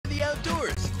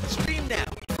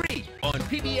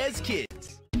PBS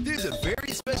Kids. There's a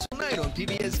very special night on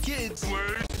PBS Kids.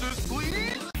 Where's the sleep?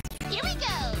 Here we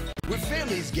go. Where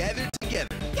families gather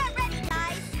together. Get ready,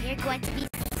 guys. You're going to be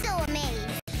so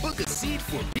amazed. Book a seat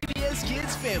for PBS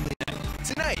Kids Family Night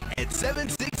tonight at 7,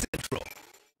 6 Central.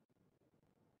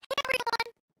 Hey, everyone.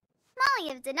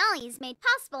 Molly of Denali is made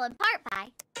possible in part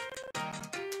by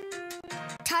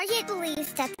Target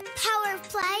believes that the power of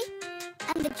play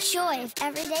and the joy of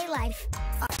everyday life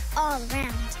are all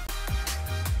around.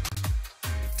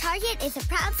 Target is a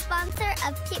proud sponsor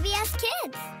of PBS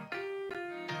Kids.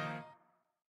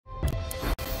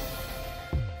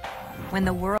 When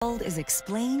the world is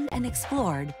explained and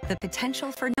explored, the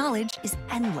potential for knowledge is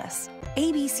endless.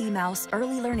 ABC Mouse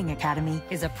Early Learning Academy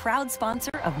is a proud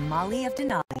sponsor of Molly of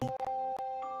Denali.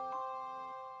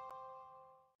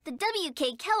 The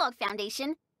W.K. Kellogg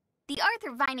Foundation, the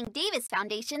Arthur Vining Davis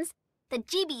Foundations, the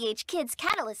GBH Kids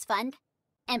Catalyst Fund,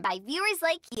 and by viewers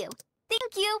like you.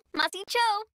 Thank you, Masi Cho!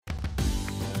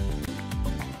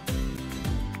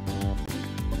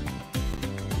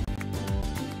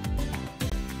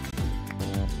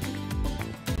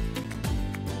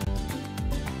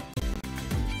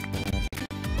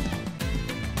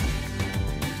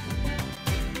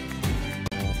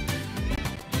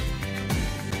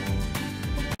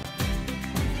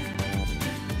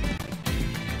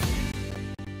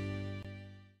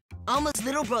 Alma's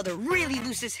little brother really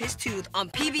loses his tooth on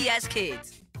PBS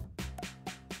Kids.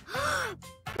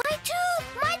 My tooth!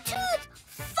 My tooth!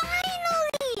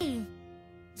 Finally!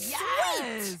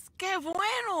 Yes! Sweet! ¡Qué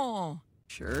bueno!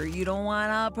 Sure you don't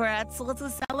want a pretzel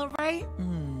to celebrate?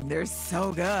 They're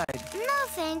so good. No,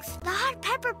 thanks. The hot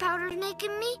pepper powder's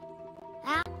making me...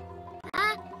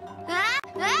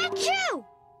 Achoo!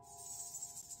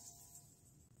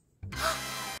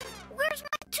 Where's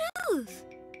my tooth?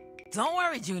 Don't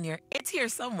worry, Junior. It's here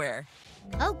somewhere.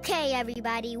 Okay,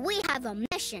 everybody, we have a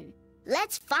mission.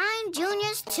 Let's find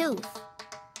Junior's tooth.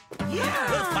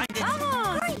 Yeah! We'll find it. Come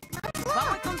on! Hurry, Vamos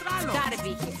a encontrarlo. Gotta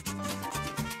be here.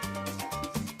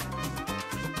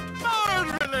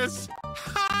 Marvelous!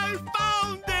 I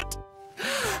found it!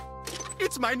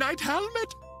 It's my night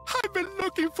helmet. I've been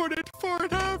looking for it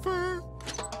forever.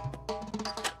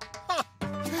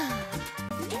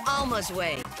 Alma's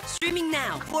Way. Streaming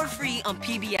now for free on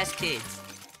PBS Kids.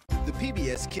 The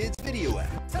PBS Kids video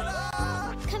app.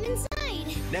 Come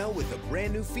inside. Now with a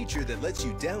brand new feature that lets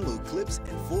you download clips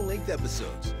and full-length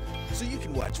episodes, so you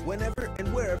can watch whenever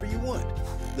and wherever you want.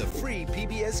 The free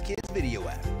PBS Kids video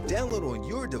app. Download on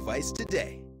your device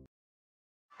today.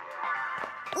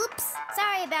 Oops,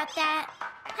 sorry about that.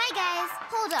 Hi, guys.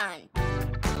 Hold on.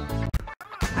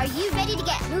 Are you ready to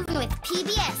get moving with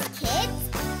PBS Kids?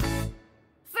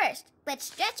 First, let's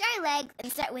stretch our legs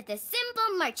and start with a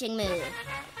simple marching move.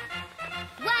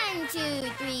 1, 2,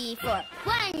 3, 4.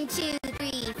 1, 2,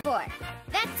 3, 4.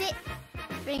 That's it.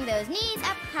 Bring those knees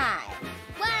up high.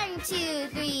 1, 2,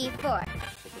 3, 4.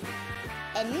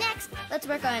 And next, let's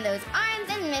work on those arms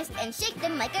and wrists and shake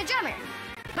them like a drummer.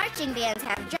 Marching bands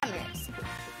have drummers.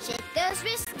 Shake those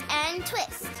wrists and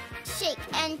twist. Shake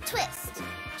and twist.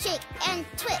 Shake and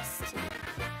twist.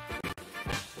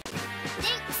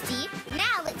 Thanks, Steve.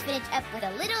 Now let's finish up with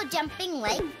a little jumping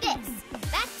like this.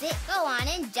 That's it. Go on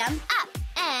and jump up.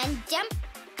 And jump,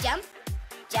 jump,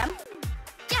 jump,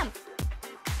 jump.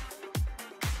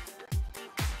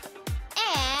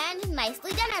 And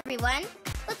nicely done, everyone.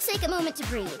 Let's take a moment to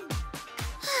breathe.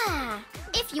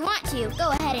 If you want to, go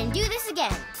ahead and do this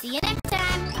again. See you next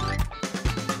time.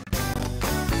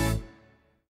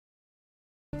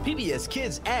 PBS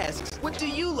Kids asks, what do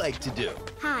you like to do?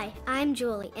 Hi, I'm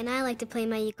Julie, and I like to play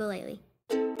my ukulele.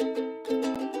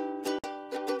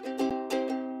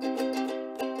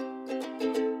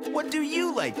 What do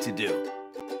you like to do?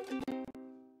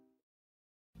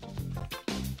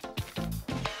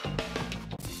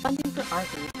 Funding for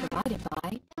Arthur is provided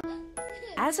by...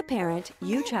 As a parent,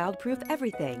 you child-proof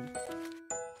everything.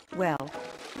 Well,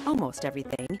 almost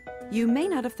everything. You may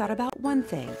not have thought about one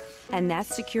thing, and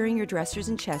that's securing your dressers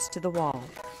and chests to the wall.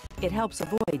 It helps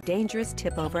avoid dangerous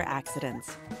tip-over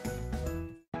accidents.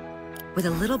 With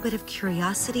a little bit of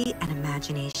curiosity and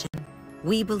imagination,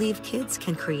 we believe kids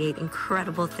can create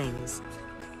incredible things.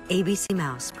 ABC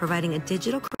Mouse, providing a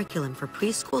digital curriculum for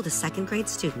preschool to second grade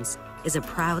students, is a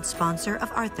proud sponsor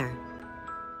of Arthur.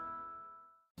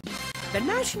 The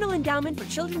National Endowment for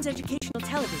Children's Educational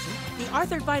Television, the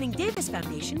Arthur Vining Davis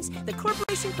Foundations, the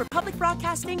Corporation for Public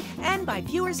Broadcasting, and by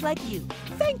viewers like you.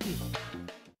 Thank you.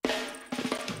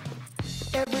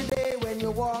 Every day when you're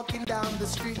walking down the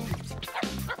street,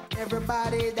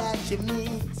 everybody that you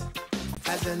meet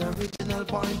has an original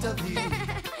point of view.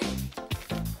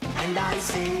 And I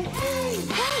say, hey,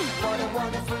 hey, what a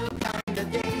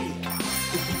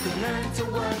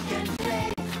WKNO.